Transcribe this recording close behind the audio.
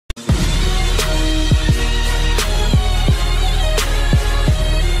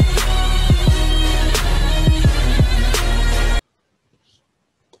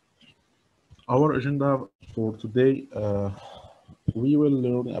Our agenda for today, we will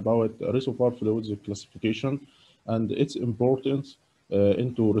learn about reservoir fluids classification and its importance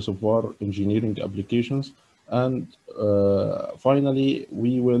into reservoir engineering applications. And finally,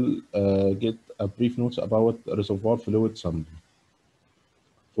 we will get a brief notes about reservoir fluid sampling.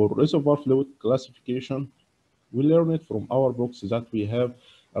 For reservoir fluid classification, we learn it from our books that we have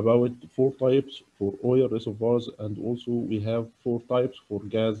about four types for oil reservoirs, and also we have four types for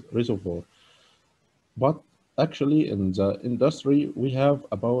gas reservoir. But actually, in the industry, we have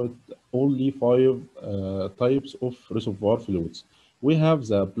about only five types of reservoir fluids. We have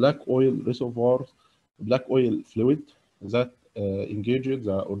the black oil reservoir, black oil fluid that engages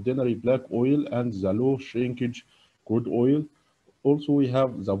the ordinary black oil and the low shrinkage crude oil. Also, we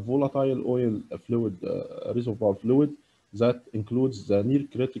have the volatile oil fluid reservoir fluid that includes the near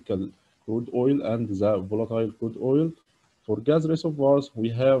critical crude oil and the volatile crude oil. For gas reservoirs, we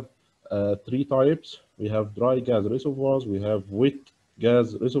have three types. We have dry gas reservoirs, we have wet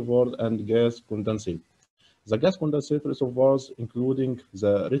gas reservoirs, and gas condensate. The gas condensate reservoirs, including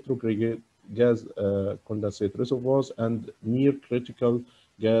the retrograde gas condensate reservoirs and near critical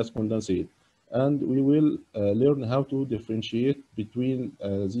gas condensate. And we will learn how to differentiate between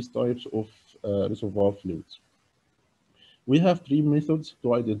these types of reservoir fluids. We have three methods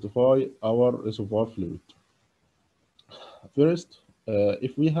to identify our reservoir fluid. First,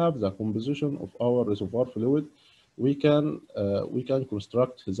 if we have the composition of our reservoir fluid, we can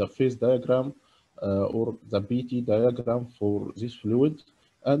construct the phase diagram or the BT diagram for this fluid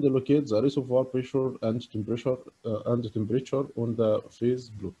and locate the reservoir pressure and temperature on the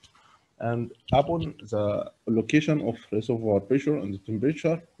phase plot. And upon the location of reservoir pressure and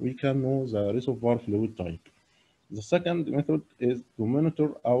temperature, we can know the reservoir fluid type. The second method is to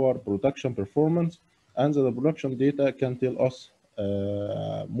monitor our production performance, and the production data can tell us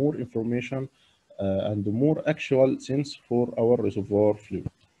more information and more actual sense for our reservoir fluid.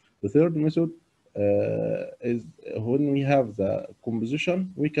 The third method is when we have the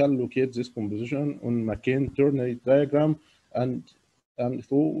composition, we can locate this composition on McCain-Ternary diagram, and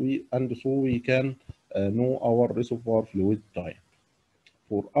so we can know our reservoir fluid type.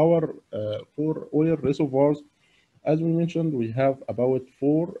 For oil reservoirs, as we mentioned, we have about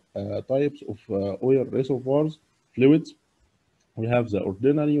four types of oil reservoirs fluids. We have the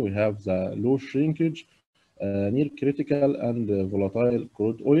ordinary, we have the low shrinkage, near critical, and volatile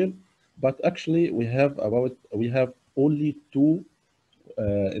crude oil. But actually, we have only two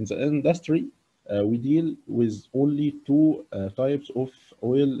in the industry. We deal with only two types of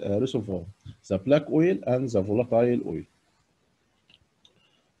oil reservoir: the black oil and the volatile oil.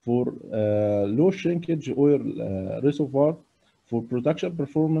 For low shrinkage oil reservoir, for production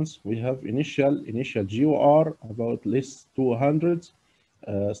performance, we have initial GOR about less 200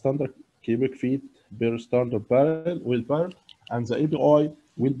 standard cubic feet per standard oil barrel, and the API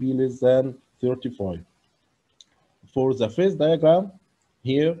will be less than 35. For the phase diagram,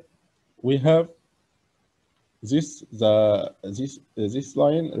 here we have this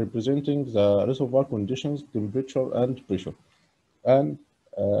line representing the reservoir conditions, temperature, and pressure, and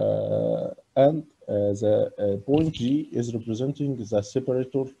the point G is representing the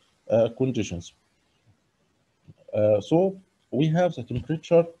separator conditions. So we have the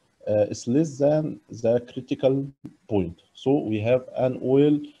temperature is less than the critical point. So we have an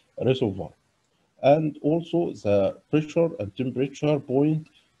oil reservoir. And also the pressure and temperature point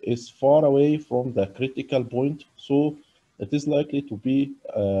is far away from the critical point. So it is likely to be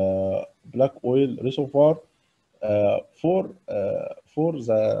black oil reservoir. For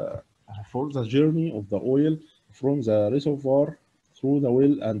the journey of the oil from the reservoir through the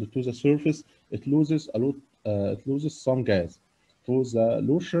well and to the surface, it loses a lot. It loses some gas. For the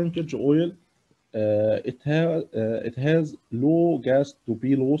low shrinkage oil, it has low gas to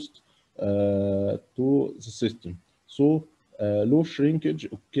be lost to the system. So low shrinkage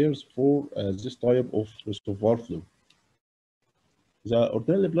occurs for this type of reservoir flow. The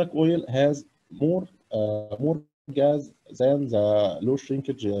ordinary black oil has more gas than the low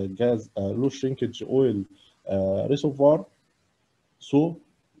shrinkage oil reservoir. So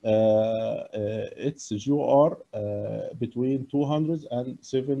its GOR between 200 and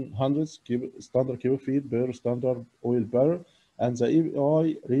 700 standard cubic feet per standard oil barrel, and the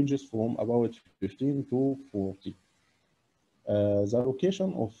API ranges from about 15 to 40. The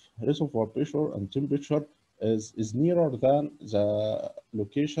location of reservoir pressure and temperature is nearer than the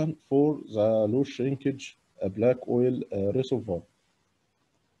location for the low shrinkage black oil reservoir.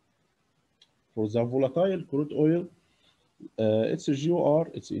 For the volatile crude oil,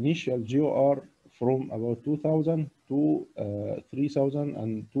 its initial GOR from about 2000 to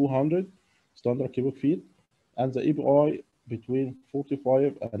 3200, standard cubic feet, and the EPI between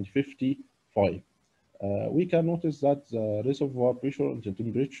 45 and 55. We can notice that the reservoir pressure and the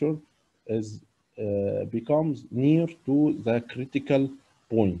temperature is becomes near to the critical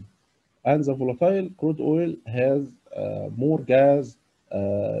point, and the volatile crude oil has more gas,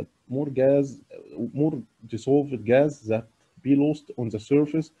 more dissolved gas that be lost on the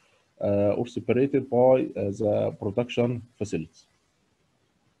surface or separated by the production facilities.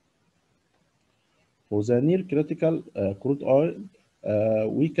 For the near critical crude oil,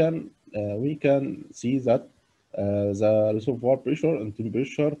 we can see that the reservoir pressure and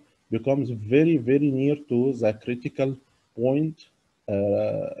temperature becomes very near to the critical point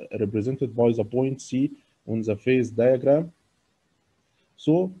represented by the point C on the phase diagram.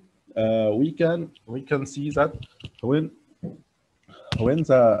 So we can see that when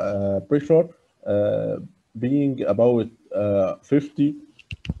the pressure being about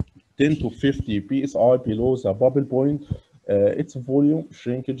 10 to 50 psi below the bubble point, its volume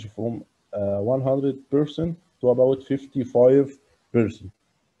shrinkage from 100% to about 55%.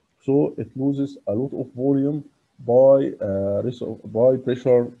 So it loses a lot of volume by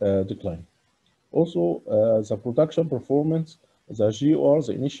pressure decline. Also, the production performance, the GOR,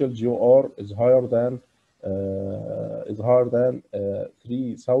 the initial GOR is higher than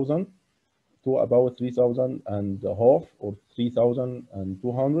 3,000 to about 3,000 and a half or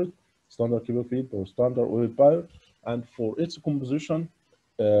 3,200 standard cubic feet per standard oil barrel. And for its composition,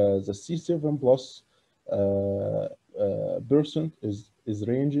 the C7 plus percent is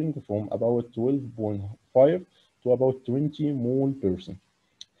ranging from about 12.5 to about 20 mole percent.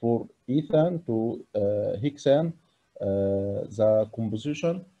 For ethane to hexane, the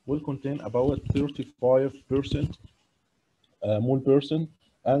composition will contain about 35% mole percent,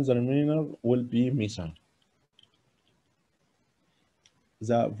 and the remainder will be methane.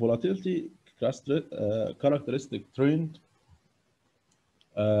 The volatility characteristic trend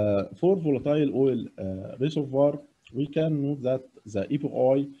for volatile oil reservoir, we can note that the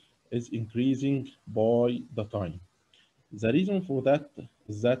EPI is increasing by the time. The reason for that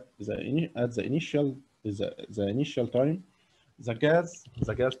is that at the initial time, the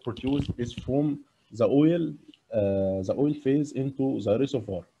gas produced is from the oil phase into the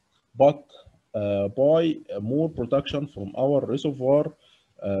reservoir, but by more production from our reservoir,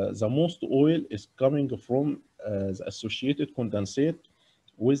 the most oil is coming from the associated condensate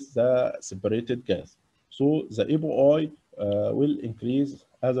with the separated gas. So the EPI will increase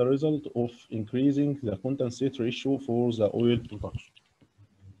as a result of increasing the condensate ratio for the oil production.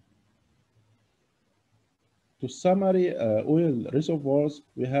 To summary, oil reservoirs,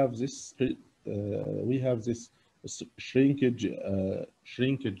 we have this shrinkage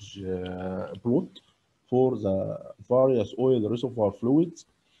plot for the various oil reservoir fluids.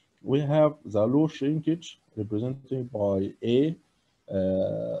 We have the low shrinkage represented by A,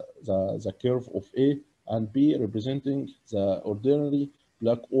 the curve of A, and B representing the ordinary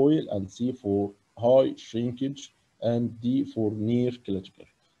black oil, and C for high shrinkage, and D for near critical.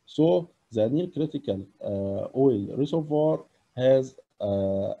 So the near critical oil reservoir has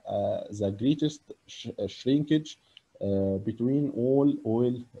the greatest shrinkage between all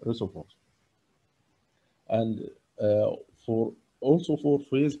oil reservoirs. And for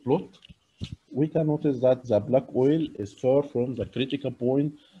phase plot, we can notice that the black oil is far from the critical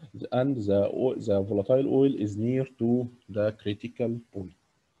point, and the volatile oil is near to the critical point.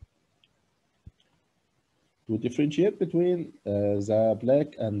 To differentiate between the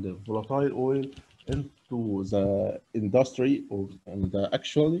black and the volatile oil into the industry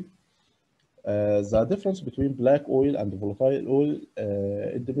actually, the difference between black oil and volatile oil,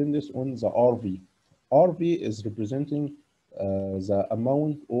 it depends on the RV. RV is representing the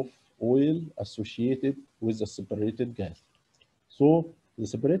amount of oil associated with the separated gas. So the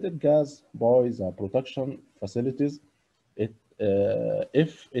separated gas by the production facilities,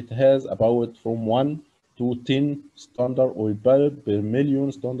 if it has about from 1 to 10 standard oil barrel per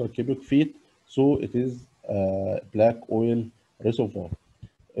million standard cubic feet, so it is black oil reservoir.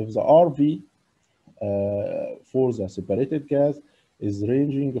 If the RV for the separated gas is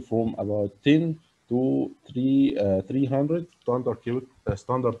ranging from about 10 to 300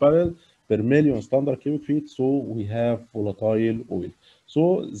 standard barrel per million standard cubic feet, so we have volatile oil.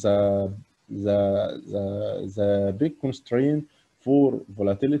 So the big constraint for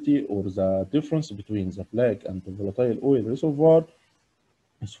volatility, or the difference between the black and the volatile oil reservoir,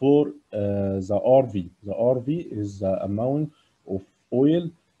 is for the RV. The RV is the amount of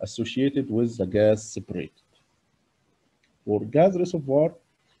oil associated with the gas separated. For gas reservoir,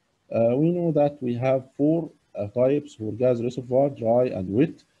 we know that we have four types for gas reservoir: dry and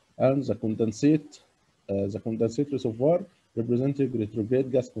wet. and the condensate reservoir representing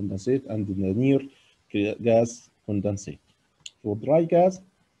retrograde gas condensate and the near gas condensate. For dry gas,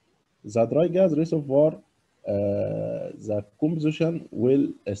 the dry gas reservoir, the composition will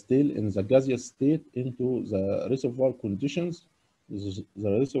still in the gaseous state into the reservoir conditions, the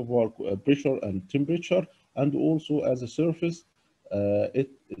reservoir pressure and temperature, and also as a surface, it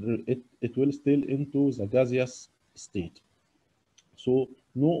will still into the gaseous state. So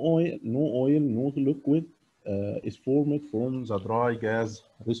no liquid is formed from the dry gas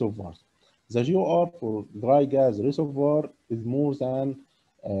reservoirs. The GOR for dry gas reservoir is more than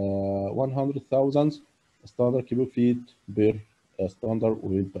 100,000 standard cubic feet per standard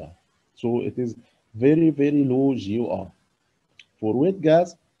oil barrel. So it is very low GOR. For wet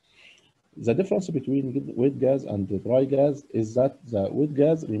gas, the difference between wet gas and the dry gas is that the wet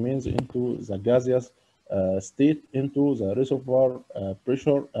gas remains into the gaseous state into the reservoir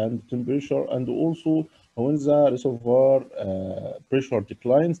pressure and temperature, and also when the reservoir pressure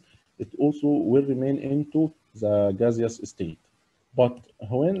declines, it also will remain into the gaseous state. But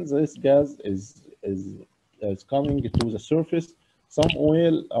when this gas is coming to the surface, some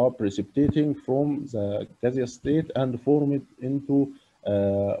oil are precipitating from the gaseous state and form it into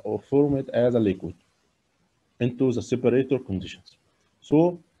or form it as a liquid into the separator conditions.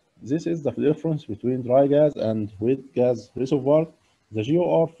 So this is the difference between dry gas and wet gas reservoir. The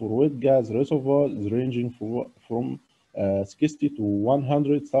GOR for wet gas reservoir is ranging from 60 to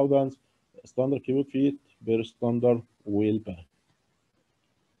 100,000 standard cubic feet per standard oil barrel.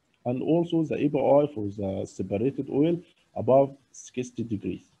 And also the API for the separated oil above 60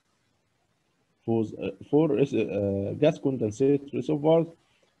 degrees. For gas condensate reservoirs,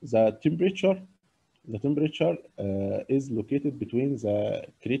 the temperature is located between the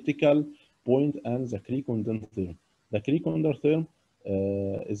critical point and the Cree-Condon term. The Cree-Condon term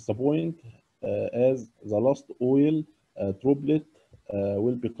is the point as the last oil droplet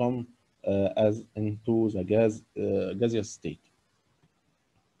will become as into the gaseous state.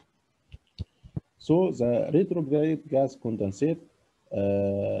 So the retrograde gas condensate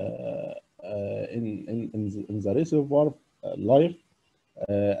in the reservoir life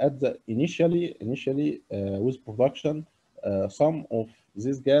at the initially with production, some of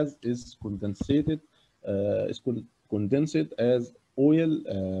this gas is condensated condensed as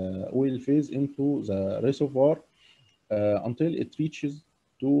oil phase into the reservoir until it reaches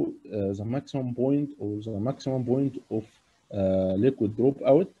to the maximum point or the maximum point of liquid drop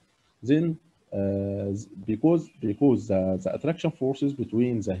out. Then because the attraction forces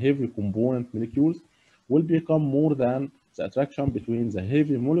between the heavy component molecules will become more than the attraction between the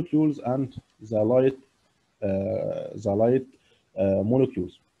heavy molecules and the light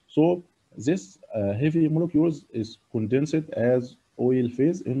molecules. So this heavy molecules is condensed as oil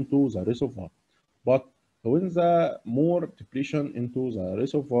phase into the reservoir. But when the more depletion into the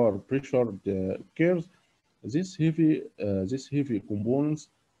reservoir pressure occurs, these heavy components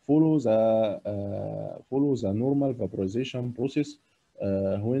follow the normal vaporization process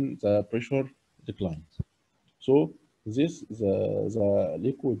when the pressure declines. So the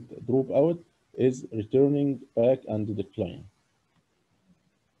liquid drop out is returning back and declining.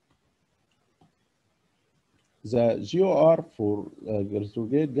 The GOR for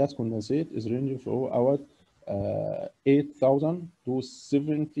retrograde gas condensate is ranging from about 8,000 to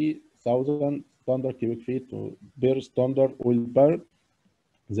 70,000 standard cubic feet per standard oil barrel.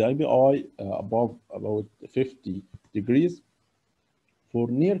 The API above about 50 degrees. For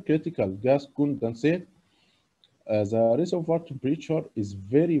near critical gas condensate, the reservoir temperature is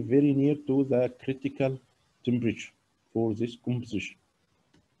very near to the critical temperature for this composition.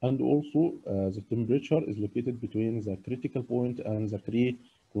 And also the temperature is located between the critical point and the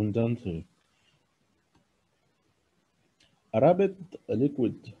Cree-Condon. A rapid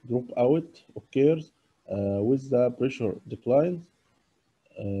liquid dropout occurs with the pressure declines,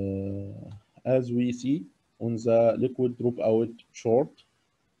 as we see on the liquid dropout chart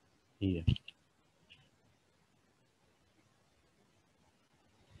here.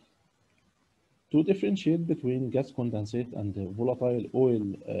 To differentiate between gas condensate and the volatile oil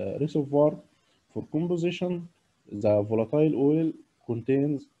reservoir, for composition, the volatile oil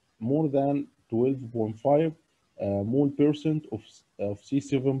contains more than 12.5 mole percent of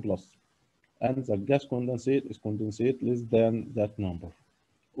C7 plus, and the gas condensate is condensate less than that number.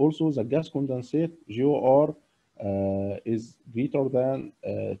 Also, the gas condensate GOR is greater than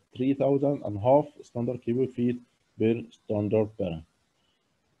 3,000 and half standard cubic feet per standard barrel.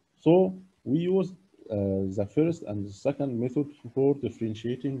 So we use the first and the second method for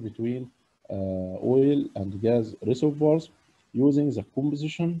differentiating between oil and gas reservoirs. using the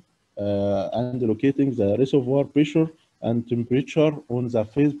composition and locating the reservoir pressure and temperature on the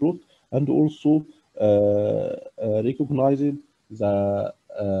phase plot, and also recognizing the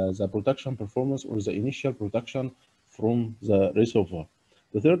production performance or the initial production from the reservoir.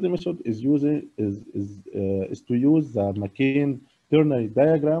 The third method is to use the McCain ternary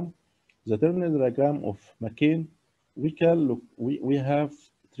diagram. The ternary diagram of McCain, we have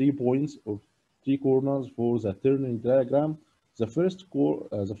 3 points or 3 corners for the ternary diagram. The first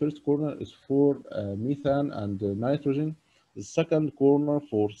corner is for methane and nitrogen. The second corner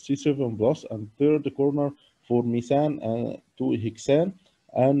for C7 plus, and third corner for methane to hexane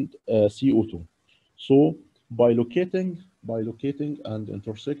and CO2. So by locating and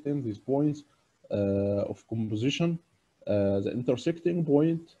intersecting these points of composition, the intersecting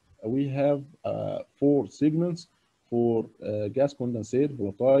point, we have 4 segments for gas condensate,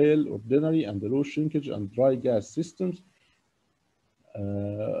 volatile, ordinary, and low shrinkage and dry gas systems.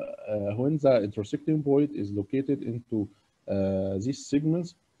 When the intersecting point is located into these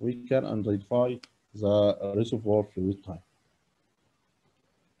segments, we can identify the reservoir fluid time.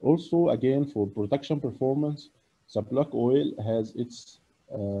 Also, again, for production performance, the black oil has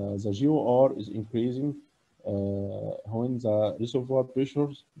the GOR is increasing when the reservoir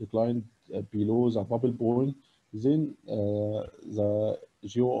pressures decline below the bubble point. Then the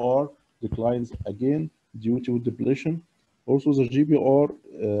GOR declines again due to depletion. Also, the GBR,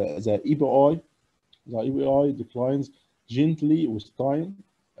 the EBI declines gently with time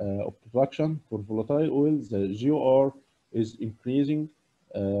of production. For volatile oil, the GOR is increasing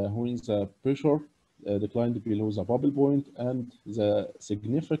when the pressure declined below the bubble point, and the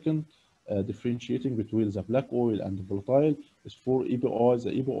significant differentiating between the black oil and the volatile is for EBI.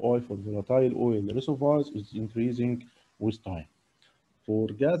 The EBI for volatile oil reservoirs is increasing with time. For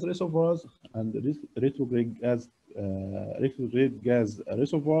gas reservoirs and retrograde gas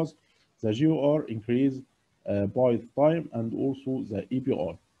reservoirs, the GOR increase by time and also the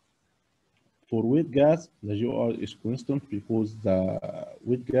EBI. For wet gas, the GOR is constant because the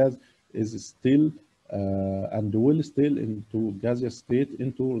wet gas is still and will still into gaseous state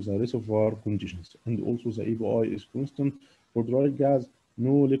into the reservoir conditions, and also the EBI is constant. For dry gas,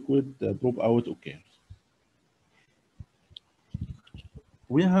 no liquid dropout occurs.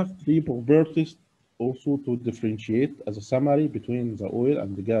 We have 3 properties also to differentiate as a summary between the oil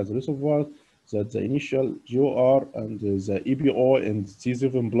and the gas reservoir, that the initial GOR and the EBI and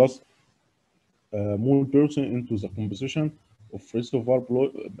C7 plus mole person into the composition of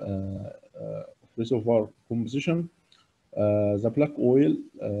reservoir composition. The black oil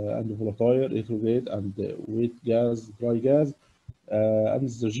and volatile, retrograde, and wet gas, dry gas, and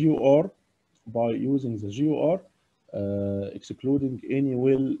the GOR. By using the GOR, excluding any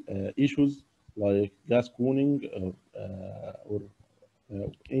well issues like gas cooling or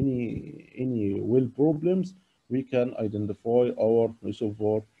any well problems, we can identify our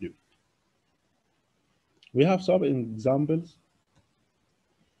reservoir fluid. We have some examples.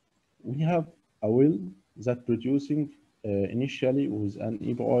 We have a well that producing initially with an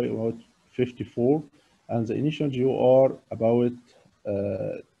EBI about 54, and the initial GOR about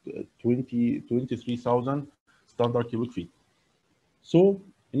 23,000 standard cubic feet. So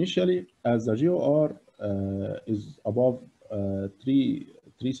initially, as the GOR is above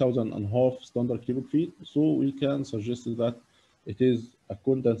 3,000 and a half standard cubic feet, so we can suggest that it is a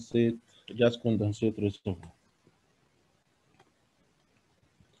gas condensate reservoir.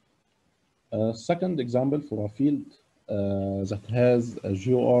 Second example for a field that has a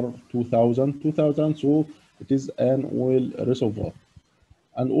GOR 2000, so it is an oil reservoir.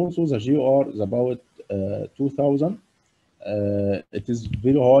 And also the GOR is about 2000. It is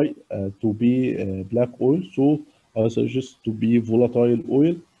very high to be black oil, so I suggest to be volatile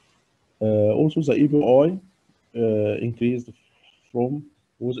oil. Also the EBI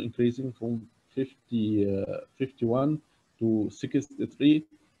was increasing from 51 to 63.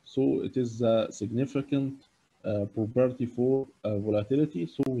 So it is a significant property for volatility.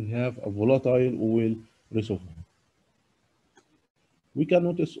 So we have a volatile oil reservoir. We can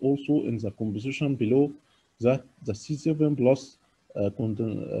notice also in the composition below that the C7 plus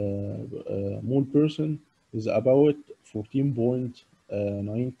mole person is about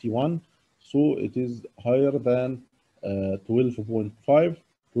 14.91. So it is higher than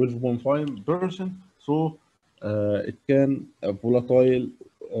 12.5%. So it can a volatile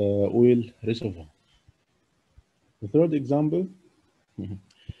oil reservoir. The third example,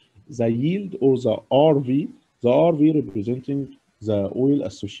 the yield or the RV representing the oil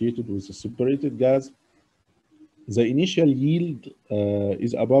associated with the separated gas. The initial yield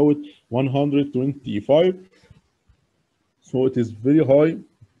is about 125. So it is very high,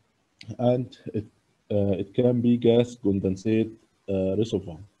 and it can be gas condensate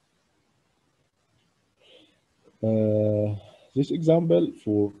reservoir. Uh, this example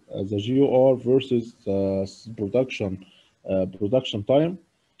for the GOR versus production time,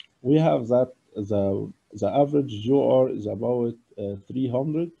 we have that the average GOR is about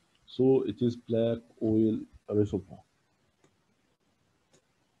 300, so it is black oil reservoir.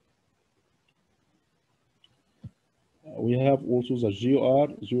 We have also the GOR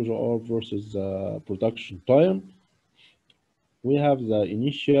versus production time. We have the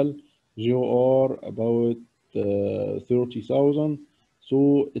initial GOR about 30,000,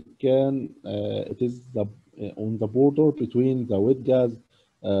 so it is on the border between the wet gas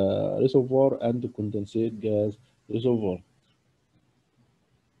reservoir and the condensate gas reservoir.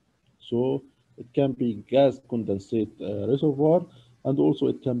 So it can be gas condensate reservoir, and also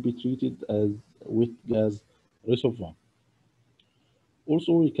it can be treated as wet gas reservoir.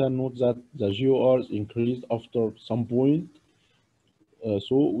 Also, we can note that the GORs increased after some point,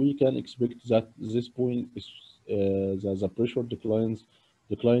 so we can expect that this point is the pressure declined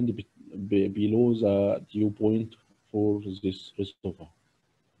below the dew point for this reservoir.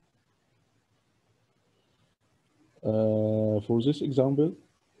 For this example,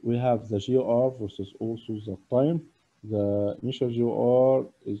 we have the GOR versus also the time. The initial GOR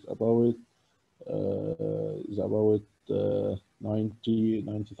is about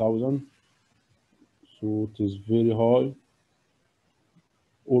 90,000, so it is very high.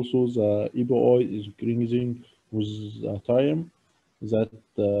 Also, the EBOI is increasing with the time. That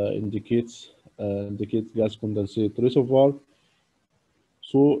indicates gas condensate reservoir.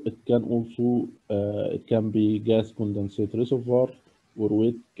 So it can be gas condensate reservoir or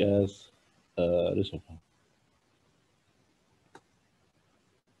wet gas reservoir.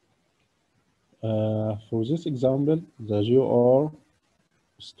 For this example, the GOR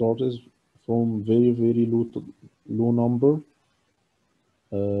starts from very low number,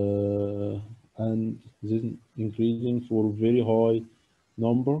 and then increasing for very high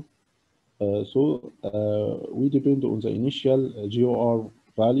number. We depend on the initial GOR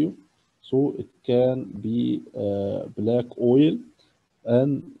value. So it can be black oil,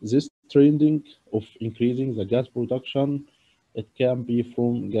 and this trending of increasing the gas production, it can be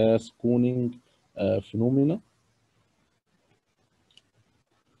from gas cooling phenomena.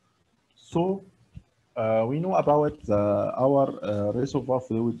 So we know about our reservoir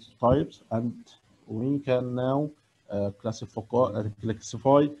fluid types, and we can now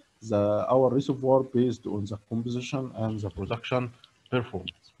classify our reservoir based on the composition and the production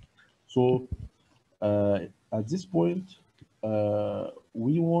performance. So at this point,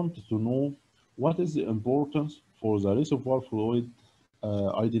 we want to know what is the importance for the reservoir fluid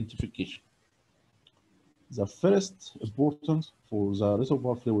identification. The first importance for the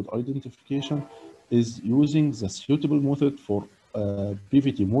reservoir fluid identification is using the suitable method for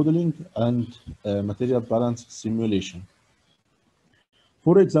PVT modeling and material balance simulation.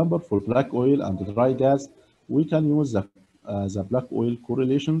 For example, for black oil and dry gas, we can use the black oil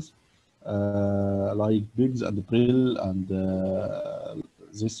correlations like Biggs and Brill and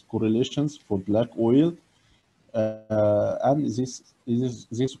these correlations for black oil, and this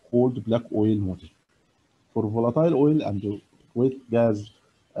called black oil model. For volatile oil and wet gas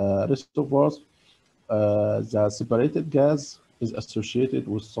reservoirs, the separated gas is associated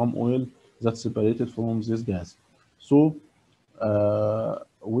with some oil that's separated from this gas. So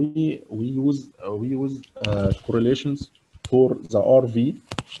we use correlations for the RV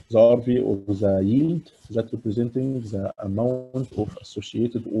or the yield that representing the amount of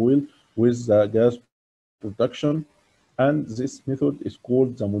associated oil with the gas production, and this method is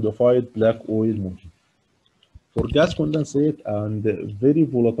called the modified black oil model. For gas condensate and very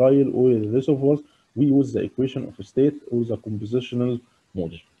volatile oil reservoirs, we use the equation of state or the compositional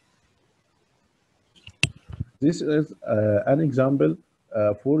model. This is an example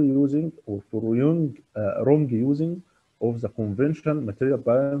for using or for wrong using of the conventional material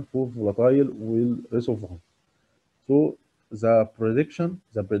balance for volatile oil reservoir. So the prediction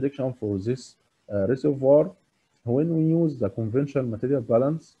for this reservoir, when we use the conventional material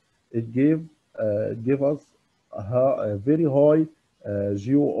balance, it give us a very high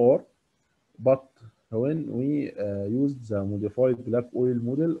GOR, but when we use the modified black oil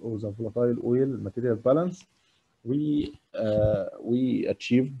model or the volatile oil material balance, we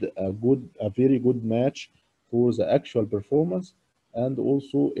achieved a very good match for the actual performance, and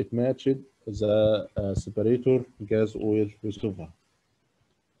also it matched the separator gas oil reservoir.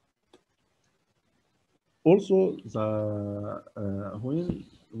 Also, when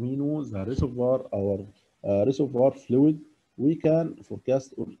we know the reservoir, our reservoir fluid, we can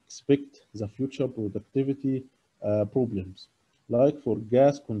forecast or expect the future productivity problems. Like for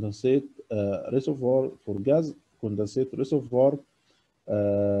gas condensate reservoir, for gas condensate reservoir,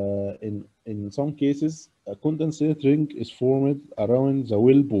 in some cases, a condensate ring is formed around the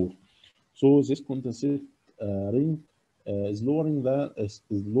well bore. So this condensate ring is lowering the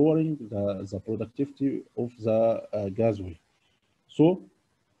productivity of the gasway. So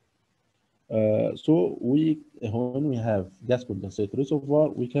when we have gas condensate reservoir,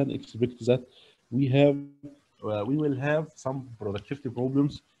 we can expect that we will have some productivity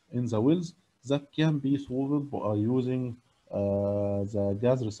problems in the wells that can be solved by using the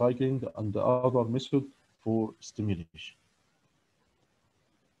gas recycling and the other method for stimulation.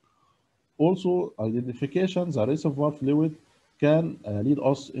 Also, identification the reservoir fluid can lead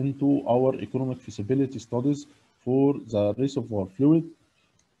us into our economic feasibility studies for the reservoir fluid,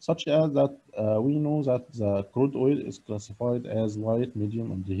 such as that we know that the crude oil is classified as light,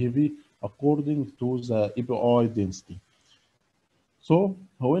 medium, and heavy according to the EPI density. So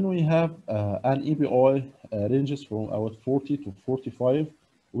when we have an EPI ranges from about 40 to 45,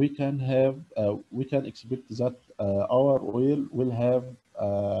 we can expect that our oil will have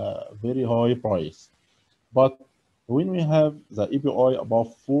a very high price. But when we have the EPI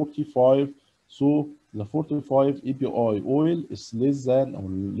above 45, so the 45 EPI oil is less than or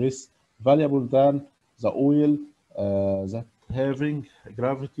less valuable than the oil that having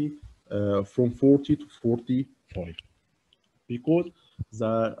gravity from 40 to 45, because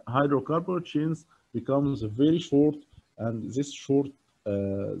the hydrocarbon chains becomes very short, and this short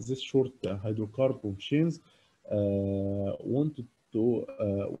hydrocarbon chains want to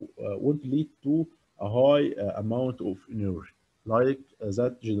want lead to a high amount of energy, like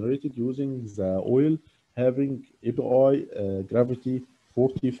that generated using the oil having API gravity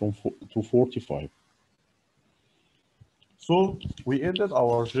 40 to 45. So we ended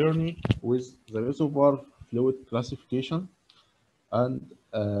our journey with the reservoir fluid classification, and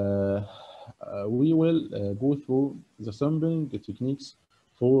we will go through the sampling techniques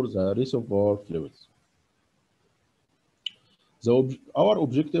for the reservoir fluids. Our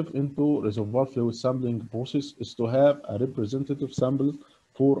objective into reservoir fluid sampling process is to have a representative sample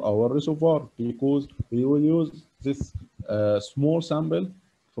for our reservoir, because we will use this small sample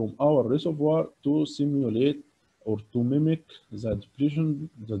from our reservoir to simulate or to mimic the depletion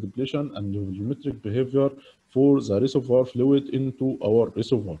and volumetric behavior for the reservoir fluid into our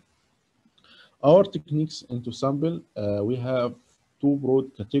reservoir. Our techniques into sample, we have two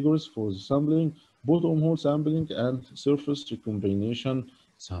broad categories for the sampling: bottom hole sampling and surface recombination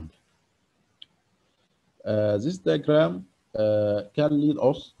sampling. This diagram can lead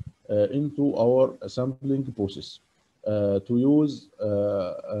us into our sampling process to use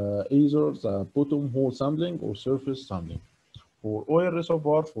either the bottom hole sampling or surface sampling. For oil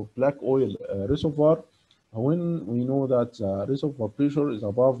reservoir, for black oil reservoir, when we know that the reservoir pressure is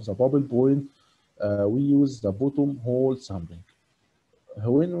above the bubble point, we use the bottom hole sampling.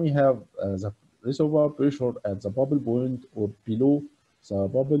 When we have the reservoir pressure at the bubble point or below the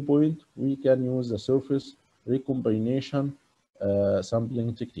bubble point, we can use the surface recombination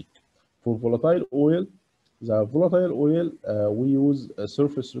sampling technique. For volatile oil, we use a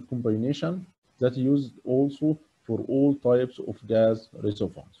surface recombination that is used also for all types of gas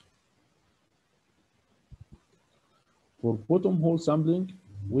reservoirs. For bottom hole sampling,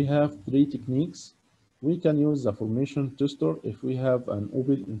 we have three techniques. We can use the formation tester if we have an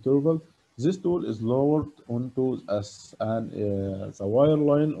open interval. This tool is lowered onto the wire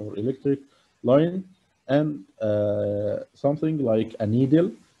line or electric line, and something like a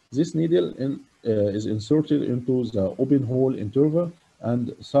needle. This needle is inserted into the open hole interval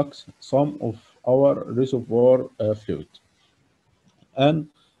and sucks some of our reservoir fluid. And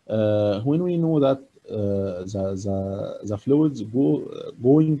when we know that the fluids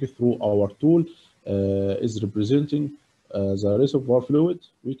going through our tool is representing the reservoir fluid,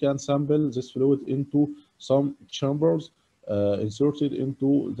 we can sample this fluid into some chambers inserted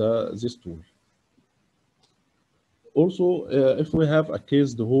into this tool. Also, if we have a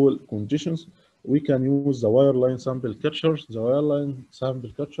cased hole conditions, we can use the wireline sample catcher. The wireline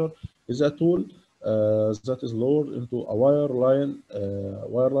sample catcher is a tool that is lowered into a wireline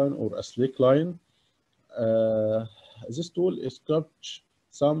or a slick line. This tool is capture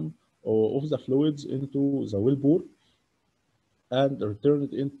some of the fluids into the well bore and return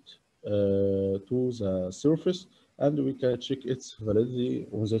it to the surface, and we can check its validity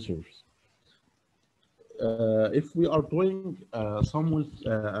on the surface. If we are doing a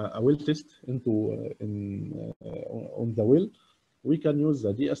well test on the well, we can use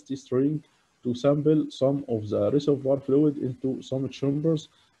the DST string to sample some of the reservoir fluid into some chambers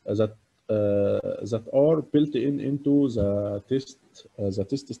that are built into the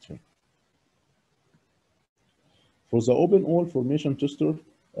test stream. For the open hole formation tester,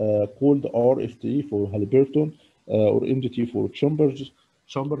 called RFT for Halliburton or MDT for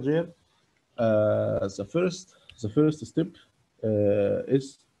Chamberlain, the first step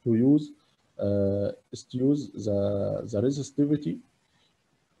is to use the resistivity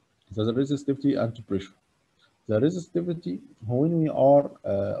and pressure. The resistivity when we are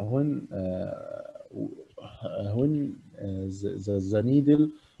when the needle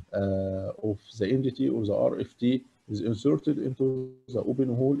of the entity or the RFT is inserted into the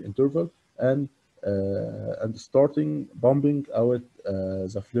open hole interval and starting pumping out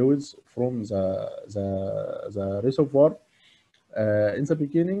the fluids from the reservoir. In the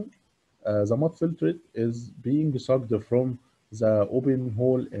beginning, the mud filtrate is being sucked from the open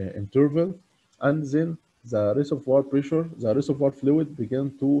hole interval, and then the reservoir fluid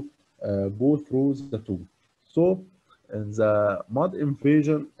begin to go through the tube. So, in the mud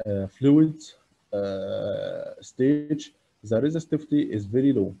invasion fluids stage, the resistivity is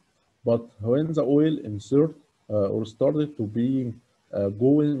very low. But when the oil insert or started to be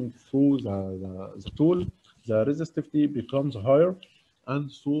going through the tool, the resistivity becomes higher,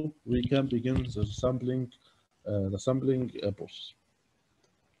 and so we can begin the sampling process.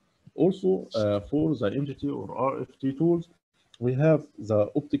 Also, for the MGT or RFT tools, we have the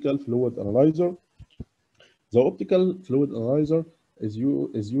optical fluid analyzer. The optical fluid analyzer is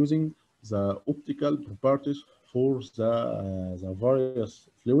using the optical properties for the various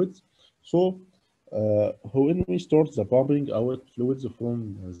fluids. So, when we start the pumping out fluids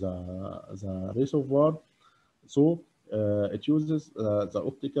from the reservoir, so it uses the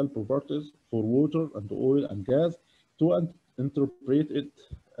optical properties for water and oil and gas to interpret it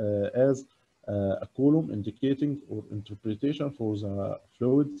as a column indicating or interpretation for the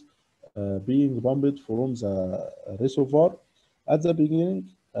fluids being pumped from the reservoir. At the beginning,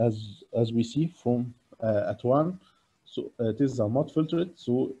 as we see from at one, so it is a mud filtrate,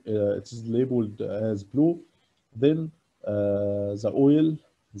 so it is labeled as blue. Then the oil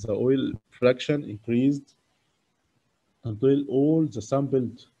fraction increased until all the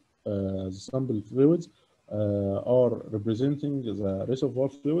sampled fluids are representing the reservoir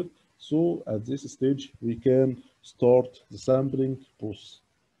fluid. So at this stage, we can start the sampling process.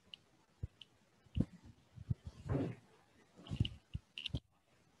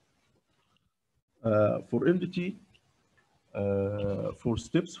 For MDT, for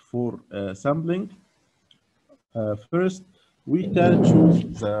steps for sampling, first, we can choose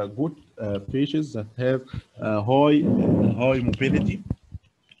the good phases that have high mobility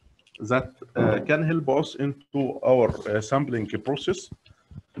that can help us into our sampling process.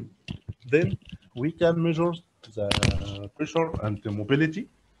 Then we can measure the pressure and the mobility.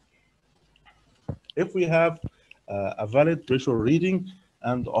 If we have a valid pressure reading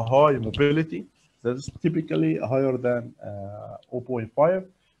and a high mobility that is typically higher than 0.5,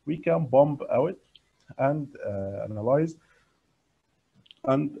 we can pump out and analyze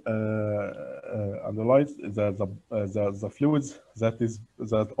the fluids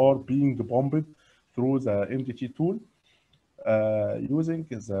that are being pumped through the MDT tool using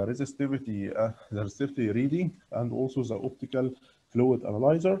the resistivity reading and also the optical fluid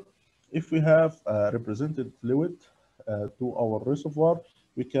analyzer. If we have represented fluid to our reservoir,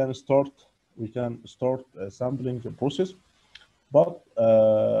 we can start sampling the process. But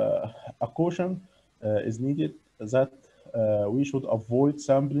a caution is needed that we should avoid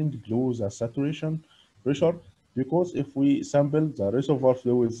sampling below the saturation pressure, because if we sample the reservoir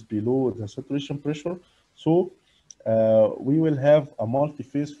fluids below the saturation pressure, so we will have a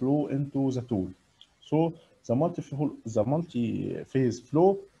multi-phase flow into the tool. So the multi-phase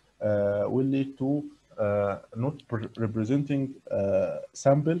flow will lead to not representing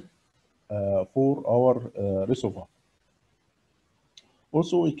sample for our reservoir.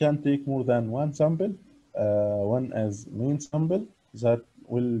 Also, we can take more than one sample, one as main sample that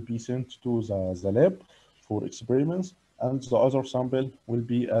will be sent to the lab for experiments, and the other sample will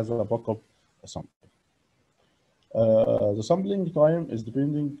be as a backup sample. The sampling time is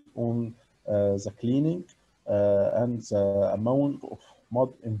depending on the cleaning and the amount of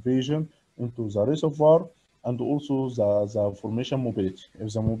mud invasion into the reservoir, and also the formation mobility.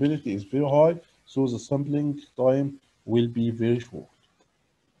 If the mobility is very high, so the sampling time will be very short.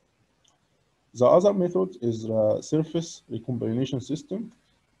 The other method is the surface recombination system.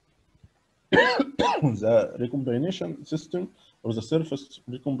 The recombination system or the surface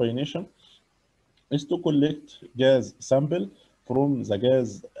recombination is to collect gas sample from the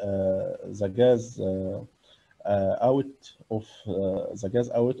gas the gas out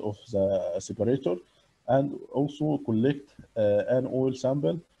of the separator, and also collect an oil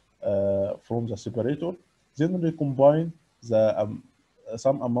sample from the separator, then recombine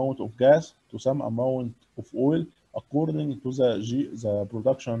some amount of gas to some amount of oil according to the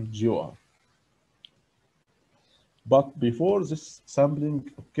production GOR. But before this sampling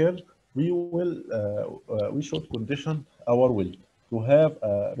occurs, we should condition our well to have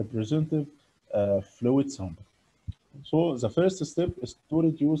a representative fluid sample. So the first step is to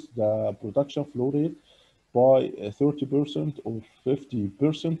reduce the production flow rate by 30% or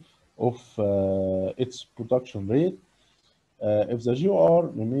 50% of its production rate. If the GOR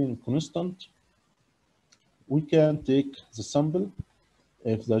remain constant, we can take the sample.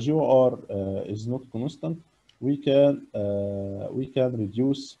 If the GOR is not constant, we can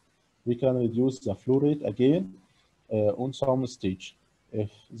reduce the flow rate again on some stage.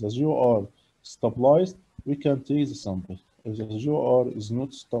 If the GOR stabilized, we can take the sample. If the GOR is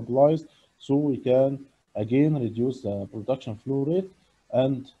not stabilized, so we can again reduce the production flow rate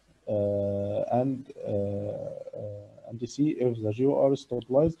and see if the GOR is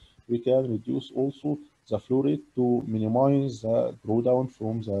stabilized. We can reduce also the flow rate to minimize the drawdown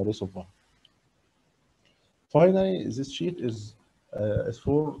from the reservoir. Finally, this sheet is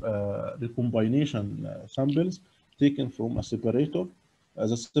for recombination samples taken from a separator. A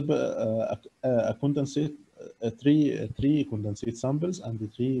condensate, three condensate samples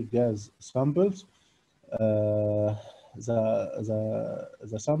and three gas samples. The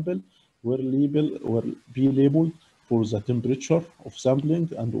sample will be labeled for the temperature of sampling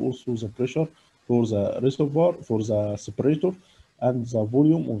and also the pressure for the reservoir, for the separator, and the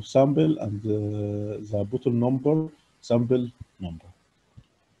volume of sample and the bottle number, sample number.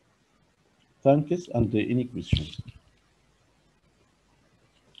 Thanks, and any questions?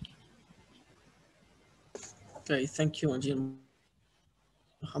 Okay, thank you, Engineer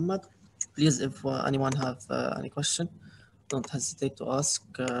Muhammad. Please, if anyone have any question, don't hesitate to ask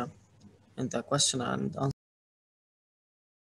in the question and answer